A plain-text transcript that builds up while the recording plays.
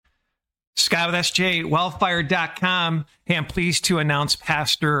Scott with SJ, wellfire.com. Hey, I'm pleased to announce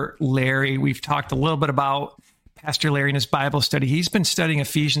Pastor Larry. We've talked a little bit about Pastor Larry and his Bible study. He's been studying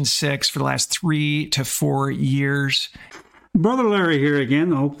Ephesians 6 for the last 3 to 4 years. Brother Larry here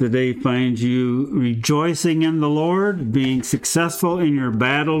again. I hope today finds you rejoicing in the Lord, being successful in your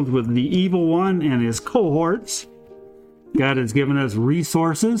battles with the evil one and his cohorts. God has given us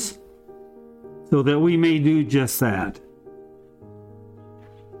resources so that we may do just that.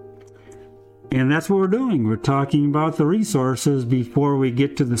 And that's what we're doing. We're talking about the resources before we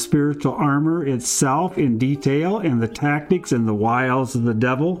get to the spiritual armor itself in detail and the tactics and the wiles of the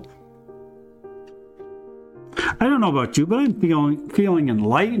devil. I don't know about you, but I'm feeling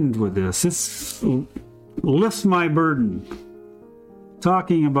enlightened with this. This lifts my burden.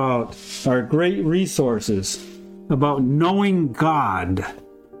 Talking about our great resources, about knowing God.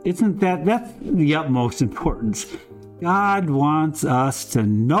 That's the utmost importance. God wants us to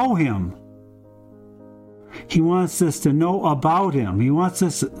know Him. He wants us to know about Him. He wants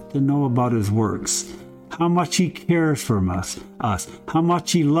us to know about His works. How much He cares for us, how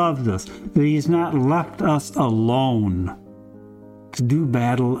much He loves us, that He's not left us alone to do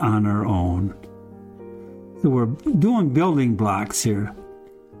battle on our own. So we're doing building blocks here.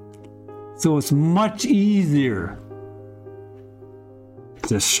 So it's much easier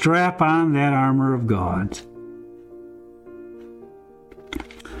to strap on that armor of God.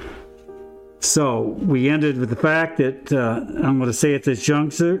 So we ended with the fact that, I'm going to say at this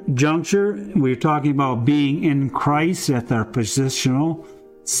juncture, we're talking about being in Christ. That's our positional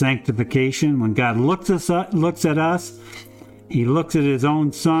sanctification. When God looks at us, He looks at His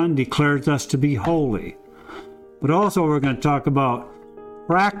own Son, declares us to be holy. But also we're going to talk about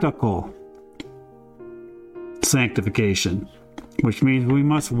practical sanctification, which means we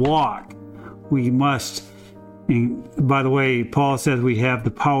must walk. We must. And by the way, Paul says we have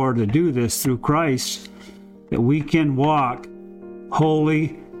the power to do this through Christ, that we can walk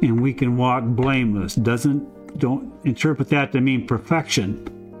holy and we can walk blameless. Don't interpret that to mean perfection.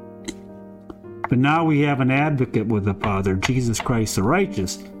 But now we have an advocate with the Father, Jesus Christ the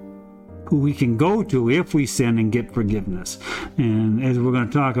righteous, who we can go to if we sin and get forgiveness. And as we're going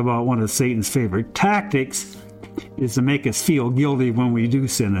to talk about, one of Satan's favorite tactics is to make us feel guilty when we do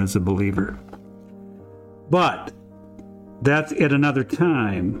sin as a believer. But that's at another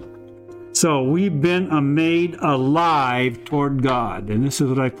time. So we've been made alive toward God. And this is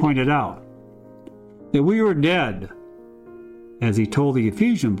what I pointed out. That we were dead, as He told the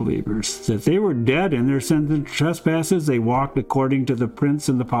Ephesian believers, that they were dead in their sins and trespasses. They walked according to the prince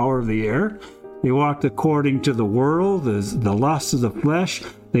and the power of the air. They walked according to the world, the lusts of the flesh.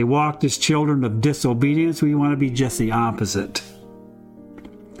 They walked as children of disobedience. We want to be just the opposite.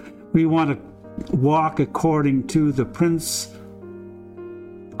 We want to walk according to the Prince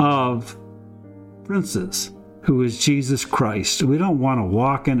of Princes, who is Jesus Christ. We don't want to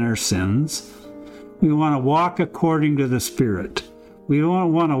walk in our sins. We want to walk according to the Spirit. We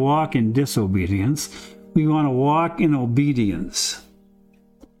don't want to walk in disobedience. We want to walk in obedience.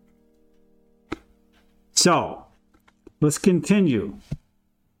 So, let's continue.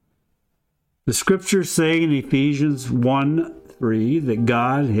 The scriptures say in Ephesians 1:3 that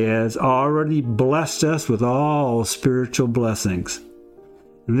God has already blessed us with all spiritual blessings.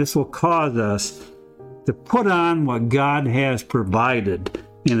 And this will cause us to put on what God has provided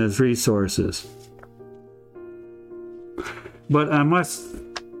in His resources. But I must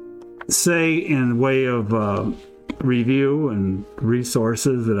say, in way of review and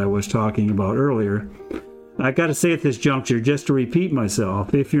resources that I was talking about earlier, I got to say at this juncture, just to repeat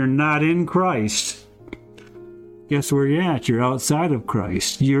myself, if you're not in Christ, guess where you're at? You're outside of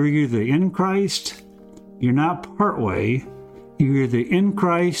Christ. You're either in Christ, you're not partway, you're either in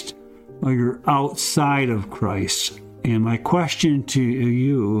Christ or you're outside of Christ. And my question to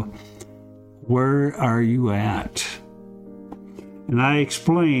you, where are you at? And I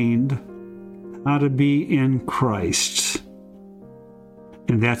explained how to be in Christ.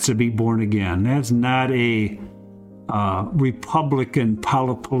 And that's to be born again. That's not a Republican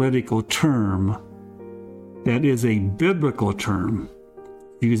political term. That is a biblical term.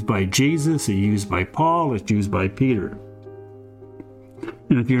 Used by Jesus, it's used by Paul, it's used by Peter.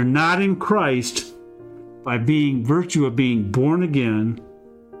 And if you're not in Christ, by virtue of being born again,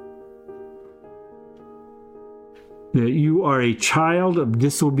 that you are a child of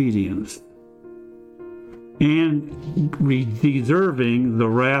disobedience and deserving the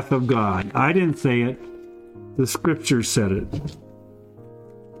wrath of God. I didn't say it. The scripture said it.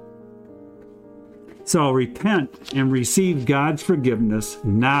 So repent and receive God's forgiveness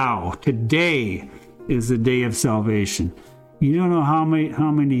now. Today is the day of salvation. You don't know how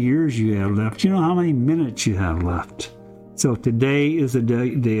many years you have left. You don't know how many minutes you have left. So today is the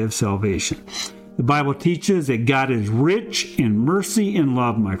day of salvation. The Bible teaches that God is rich in mercy and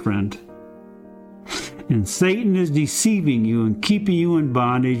love, my friend. And Satan is deceiving you and keeping you in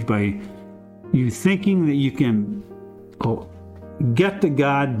bondage by you thinking that you can get to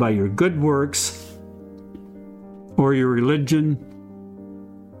God by your good works or your religion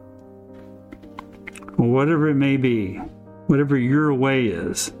or whatever it may be, whatever your way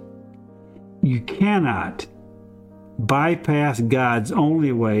is. You cannot bypass God's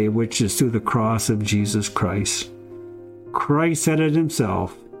only way, which is through the cross of Jesus Christ. Christ said it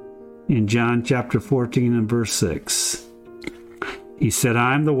himself in John chapter 14 and verse 6. He said,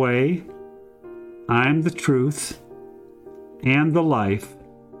 I'm the way, I'm the truth, and the life,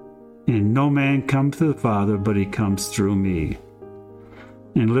 and no man comes to the Father but he comes through me.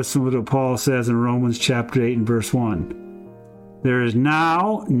 And listen to what Paul says in Romans chapter 8 and verse 1. There is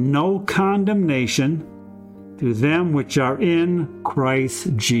now no condemnation to them which are in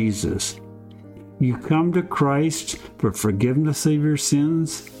Christ Jesus. You come to Christ for forgiveness of your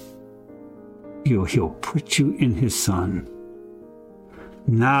sins, He'll put you in His Son.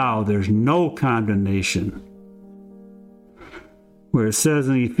 Now there's no condemnation. Where it says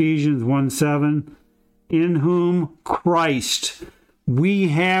in Ephesians 1:7, in whom Christ we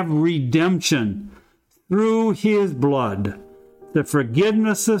have redemption through His blood, the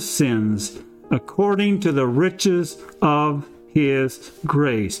forgiveness of sins, according to the riches of His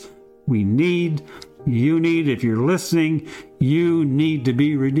grace. You need, if you're listening, you need to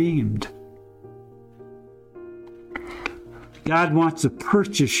be redeemed. God wants to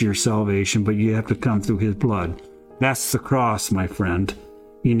purchase your salvation, but you have to come through His blood. That's the cross, my friend.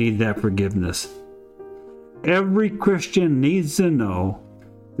 You need that forgiveness. Every Christian needs to know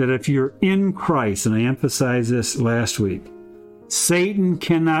that if you're in Christ, and I emphasized this last week, Satan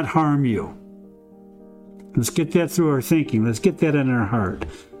cannot harm you. Let's get that through our thinking. Let's get that in our heart.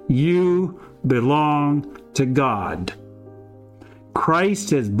 You belong to God. Christ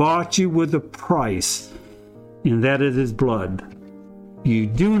has bought you with a price, and that is His blood. You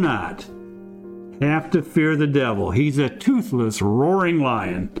do not have to fear the devil. He's a toothless, roaring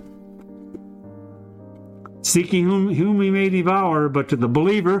lion, seeking whom he may devour, but to the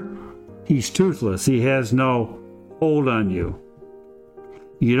believer, he's toothless. He has no hold on you.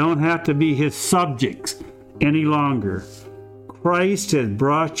 You don't have to be his subjects any longer. Christ has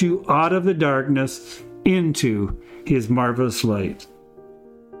brought you out of the darkness into His marvelous light.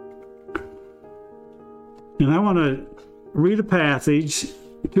 And I want to read a passage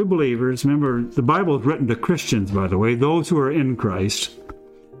to believers. Remember, the Bible is written to Christians, by the way, those who are in Christ.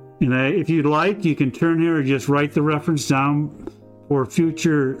 And if you'd like, you can turn here and just write the reference down for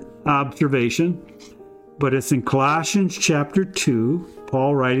future observation. But it's in Colossians chapter 2,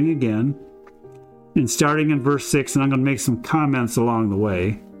 Paul writing again, and starting in verse 6, and I'm going to make some comments along the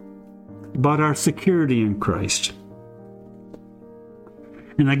way about our security in Christ.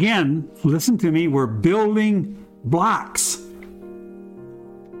 And again, listen to me, we're building blocks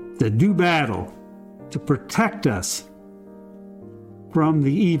that do battle to protect us from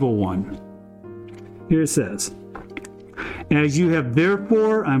the evil one. Here it says, as you have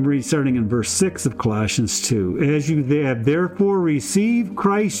therefore, I'm restarting in verse 6 of Colossians 2, as you have therefore received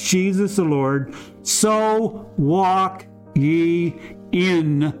Christ Jesus the Lord, so walk ye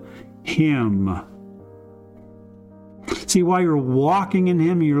in Him. See, while you're walking in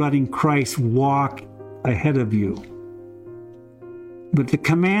Him, you're letting Christ walk ahead of you. But the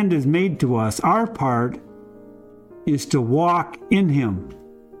command is made to us. Our part is to walk in Him.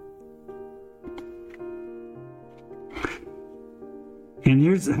 And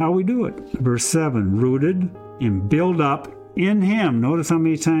here's how we do it. Verse 7, rooted and built up in Him. Notice how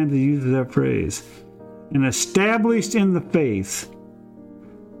many times He uses that phrase. And established in the faith,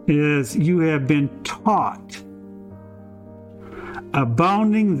 as you have been taught,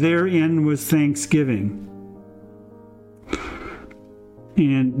 abounding therein with thanksgiving.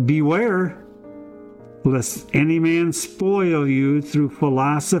 And beware lest any man spoil you through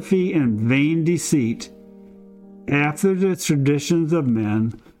philosophy and vain deceit, after the traditions of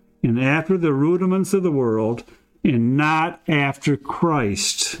men, and after the rudiments of the world, and not after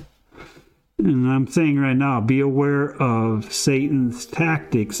Christ. And I'm saying right now, be aware of Satan's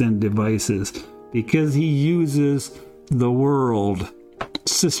tactics and devices, because he uses the world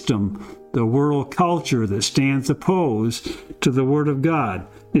system, the world culture that stands opposed to the Word of God.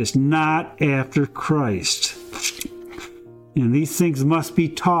 It's not after Christ. And these things must be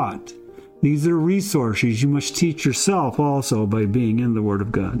taught. These are resources you must teach yourself also by being in the Word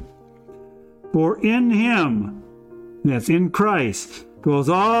of God. For in Him that's in Christ, dwells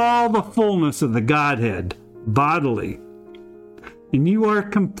all the fullness of the Godhead bodily. And you are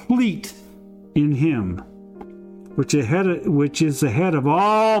complete in him, which is the head of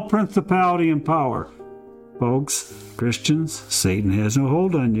all principality and power. Folks, Christians, Satan has no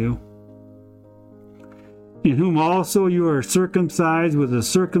hold on you. In whom also you are circumcised with a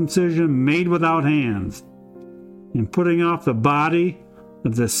circumcision made without hands, in putting off the body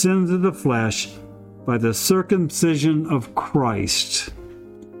of the sins of the flesh by the circumcision of Christ,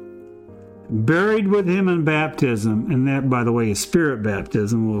 buried with him in baptism, and that, by the way, is spirit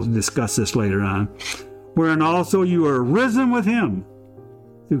baptism. We'll discuss this later on, wherein also you are risen with him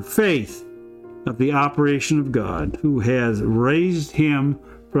through faith of the operation of God, who has raised him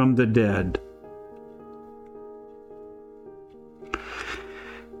from the dead.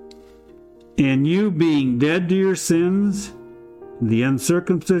 And you, being dead to your sins, the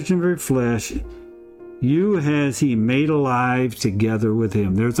uncircumcision of your flesh, you has he made alive together with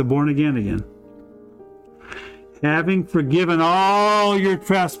him. There's a born again. Having forgiven all your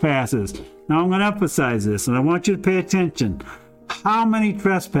trespasses. Now I'm going to emphasize this, and I want you to pay attention. How many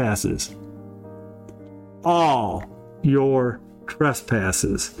trespasses? All your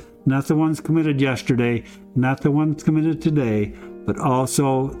trespasses. Not the ones committed yesterday, not the ones committed today, but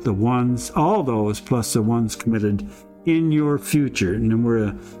also the ones, all those, plus the ones committed in your future. And then we're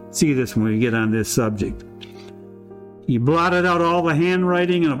going to see this when we get on this subject. He blotted out all the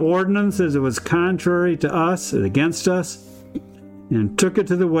handwriting of ordinances that was contrary to us and against us, and took it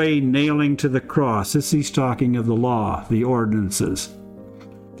to the way, nailing to the cross. This he's talking of the law, the ordinances.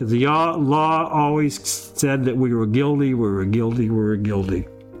 Because the law always said that we were guilty, we were guilty, we were guilty.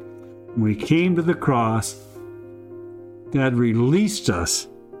 When we came to the cross, God released us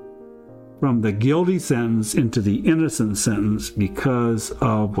from the guilty sentence into the innocent sentence because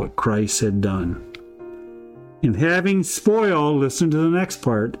of what Christ had done. And having spoiled, listen to the next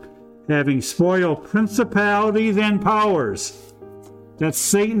part, having spoiled principalities and powers. That's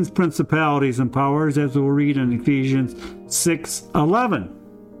Satan's principalities and powers, as we'll read in Ephesians 6:11.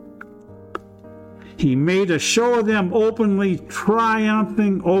 He made a show of them openly,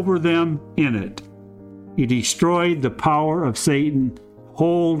 triumphing over them in it. He destroyed the power of Satan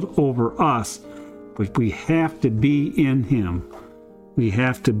hold over us, but we have to be in him. We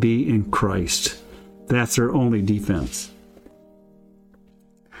have to be in Christ. That's our only defense.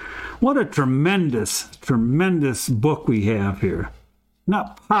 What a tremendous, tremendous book we have here.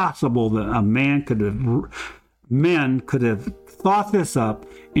 Not possible that men could have thought this up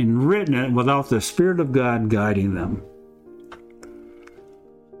and written it without the Spirit of God guiding them.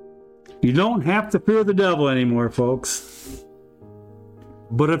 You don't have to fear the devil anymore, folks.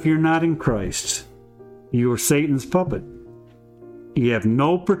 But if you're not in Christ, you are Satan's puppet. You have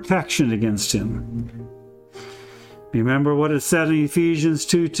no protection against him. Remember what it said in Ephesians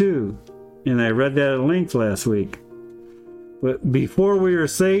 2:2, and I read that at length last week. But before we were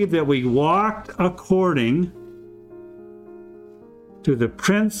saved, that we walked according to the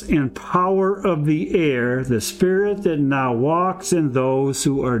prince and power of the air, the spirit that now walks in those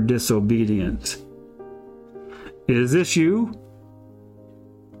who are disobedient. Is this you?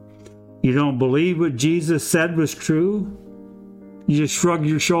 You don't believe what Jesus said was true? You just shrug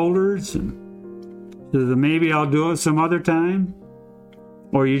your shoulders and say, maybe I'll do it some other time?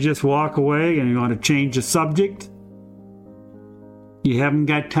 Or you just walk away and you want to change the subject? You haven't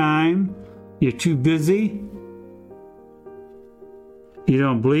got time? You're too busy? You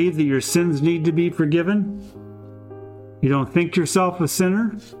don't believe that your sins need to be forgiven? You don't think yourself a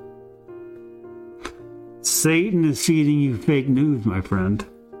sinner? Satan is feeding you fake news, my friend.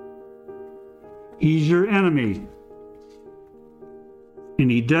 He's your enemy. And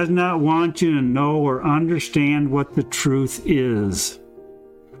he does not want you to know or understand what the truth is.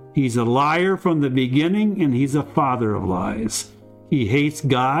 He's a liar from the beginning, and he's a father of lies. He hates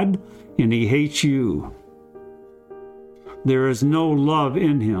God, and he hates you. There is no love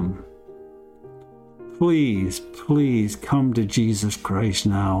in him. Please, please come to Jesus Christ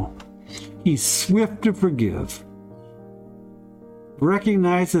now. He's swift to forgive.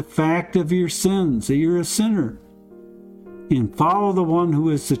 Recognize the fact of your sins, that you're a sinner, and follow the one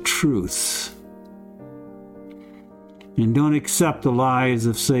who is the truth. And don't accept the lies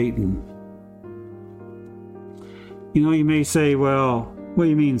of Satan. You know, you may say, well, what do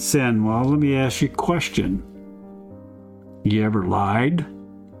you mean sin? Well, let me ask you a question. You ever lied?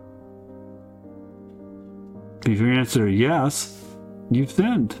 If your answer is yes, you've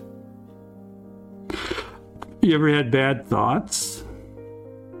sinned. You ever had bad thoughts?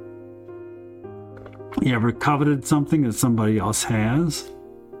 You ever coveted something that somebody else has?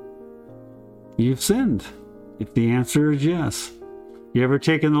 You've sinned. If the answer is yes. You ever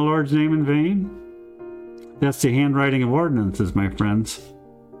taken the Lord's name in vain? That's the handwriting of ordinances, my friends.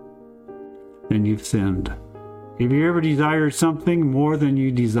 Then you've sinned. Have you ever desired something more than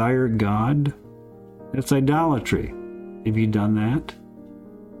you desire God? That's idolatry. Have you done that?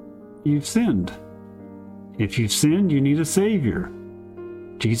 You've sinned. If you've sinned, you need a Savior.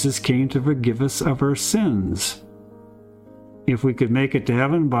 Jesus came to forgive us of our sins. If we could make it to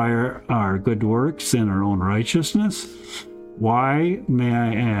heaven by our good works and our own righteousness, why, may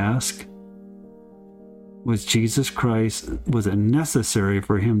I ask, was it necessary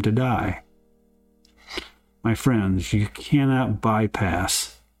for him to die? My friends, you cannot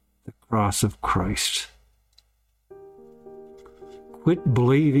bypass the cross of Christ. Quit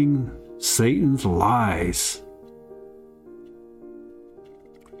believing Satan's lies.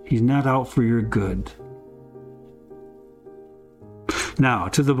 He's not out for your good. Now,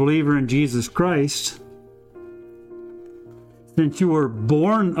 to the believer in Jesus Christ, since you were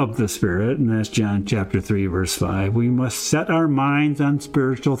born of the Spirit, and that's John chapter 3, verse 5, we must set our minds on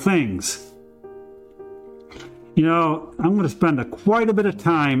spiritual things. You know, I'm going to spend quite a bit of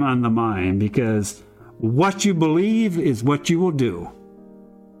time on the mind, because what you believe is what you will do.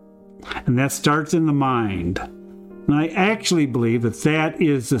 And that starts in the mind. And I actually believe that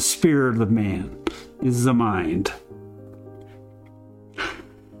is the spirit of man, is the mind.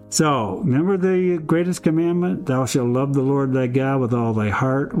 So, remember the greatest commandment? Thou shalt love the Lord thy God with all thy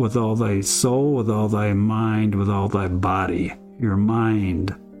heart, with all thy soul, with all thy mind, with all thy body. Your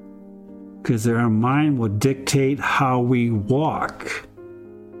mind. Because our mind will dictate how we walk.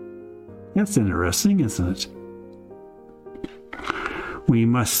 That's interesting, isn't it? We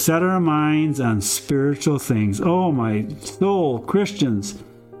must set our minds on spiritual things. Oh, my soul, Christians.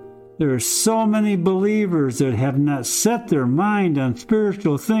 There are so many believers that have not set their mind on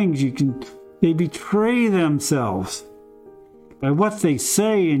spiritual things. They betray themselves by what they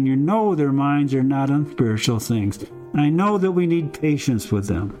say, and you know their minds are not on spiritual things. And I know that we need patience with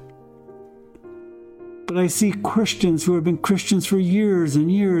them. But I see Christians who have been Christians for years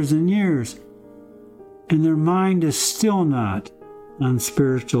and years and years, and their mind is still not on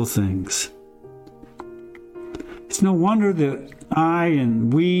spiritual things. It's no wonder that I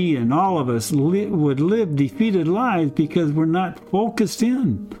and we and all of us would live defeated lives, because we're not focused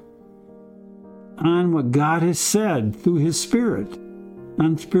in on what God has said through His Spirit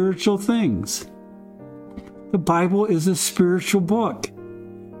on spiritual things. The Bible is a spiritual book.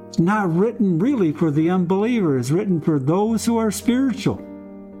 It's not written really for the unbeliever. It's written for those who are spiritual,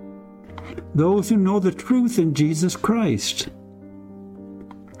 those who know the truth in Jesus Christ.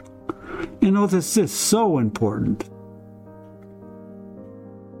 You know, this is so important.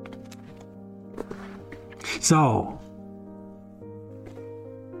 So,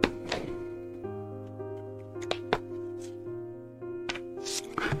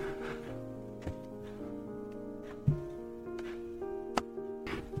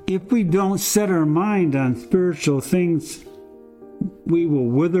 if we don't set our mind on spiritual things, we will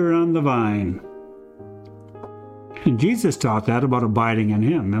wither on the vine. And Jesus taught that about abiding in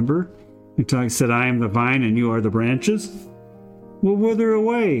Him, remember? He said, I am the vine and you are the branches. We'll wither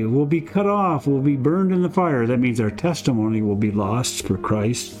away. We'll be cut off. We'll be burned in the fire. That means our testimony will be lost for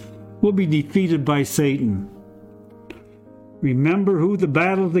Christ. We'll be defeated by Satan. Remember who the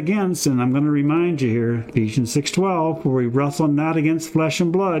battle's against, and I'm going to remind you here, Ephesians 6:12, for we wrestle not against flesh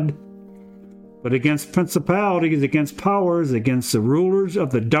and blood, but against principalities, against powers, against the rulers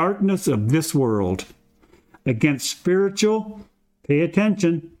of the darkness of this world, against spiritual, pay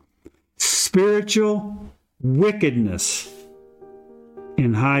attention, spiritual wickedness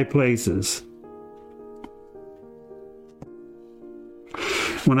in high places.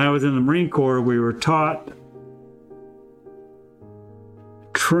 When I was in the Marine Corps, we were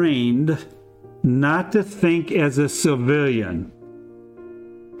trained not to think as a civilian,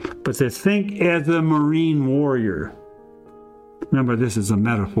 but to think as a Marine warrior. Remember, this is a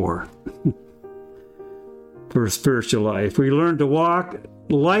metaphor for spiritual life. We learned to walk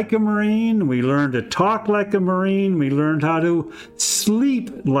like a Marine. We learned to talk like a Marine. We learned how to sleep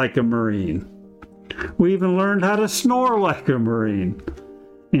like a Marine. We even learned how to snore like a Marine.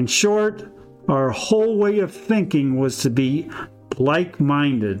 In short, our whole way of thinking was to be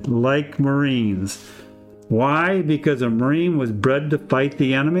like-minded, like Marines. Why? Because a Marine was bred to fight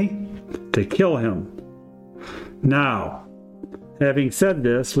the enemy, to kill him. Now, having said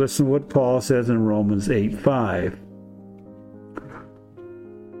this, listen to what Paul says in Romans 8:5.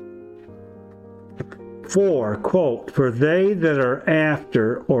 For, quote, for they that are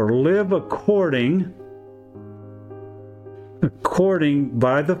after or live according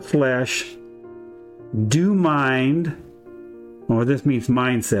by the flesh do mind, or this means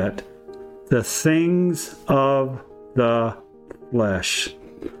mindset, the things of the flesh.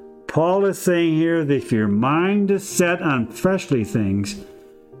 Paul is saying here that if your mind is set on fleshly things,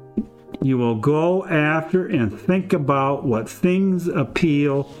 you will go after and think about what things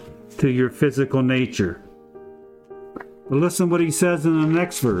appeal to your physical nature. But listen what he says in the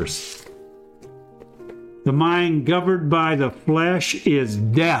next verse. The mind governed by the flesh is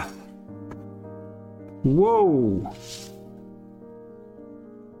death. Whoa!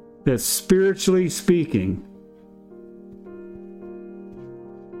 That's spiritually speaking.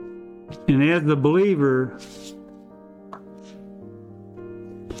 And as the believer,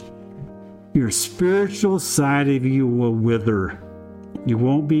 your spiritual side of you will wither. You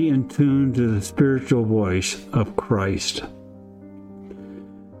won't be in tune to the spiritual voice of Christ.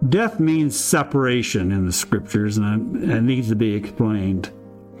 Death means separation in the scriptures, and it needs to be explained.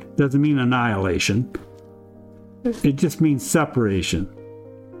 It doesn't mean annihilation. It just means separation.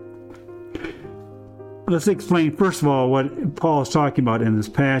 Let's explain, first of all, what Paul is talking about in this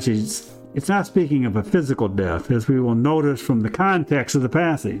passage. It's not speaking of a physical death, as we will notice from the context of the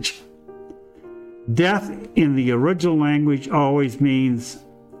passage. Death in the original language always means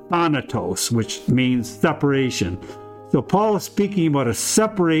thanatos, which means separation. So Paul is speaking about a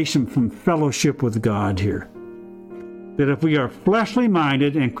separation from fellowship with God here. That if we are fleshly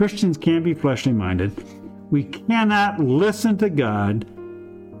minded, and Christians can be fleshly minded, we cannot listen to God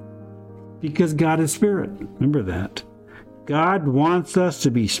because God is spirit. Remember that. God wants us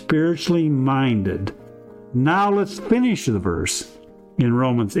to be spiritually minded. Now let's finish the verse in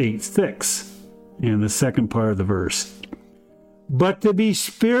Romans 8:6, in the second part of the verse. But to be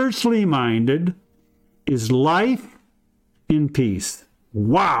spiritually minded is life and peace.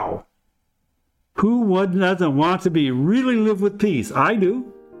 Wow! Who doesn't want to really live with peace? I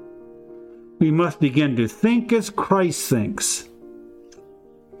do. We must begin to think as Christ thinks.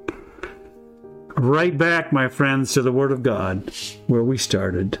 Right back, my friends, to the Word of God, where we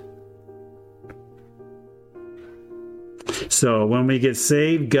started. So when we get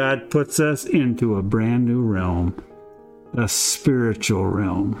saved, God puts us into a brand new realm, a spiritual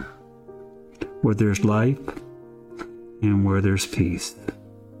realm, where there's life and where there's peace.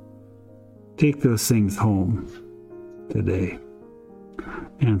 Take those things home today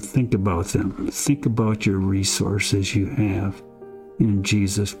and think about them. Think about your resources you have in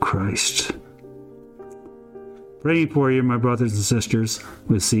Jesus Christ. Praying for you, my brothers and sisters.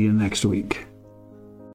 We'll see you next week.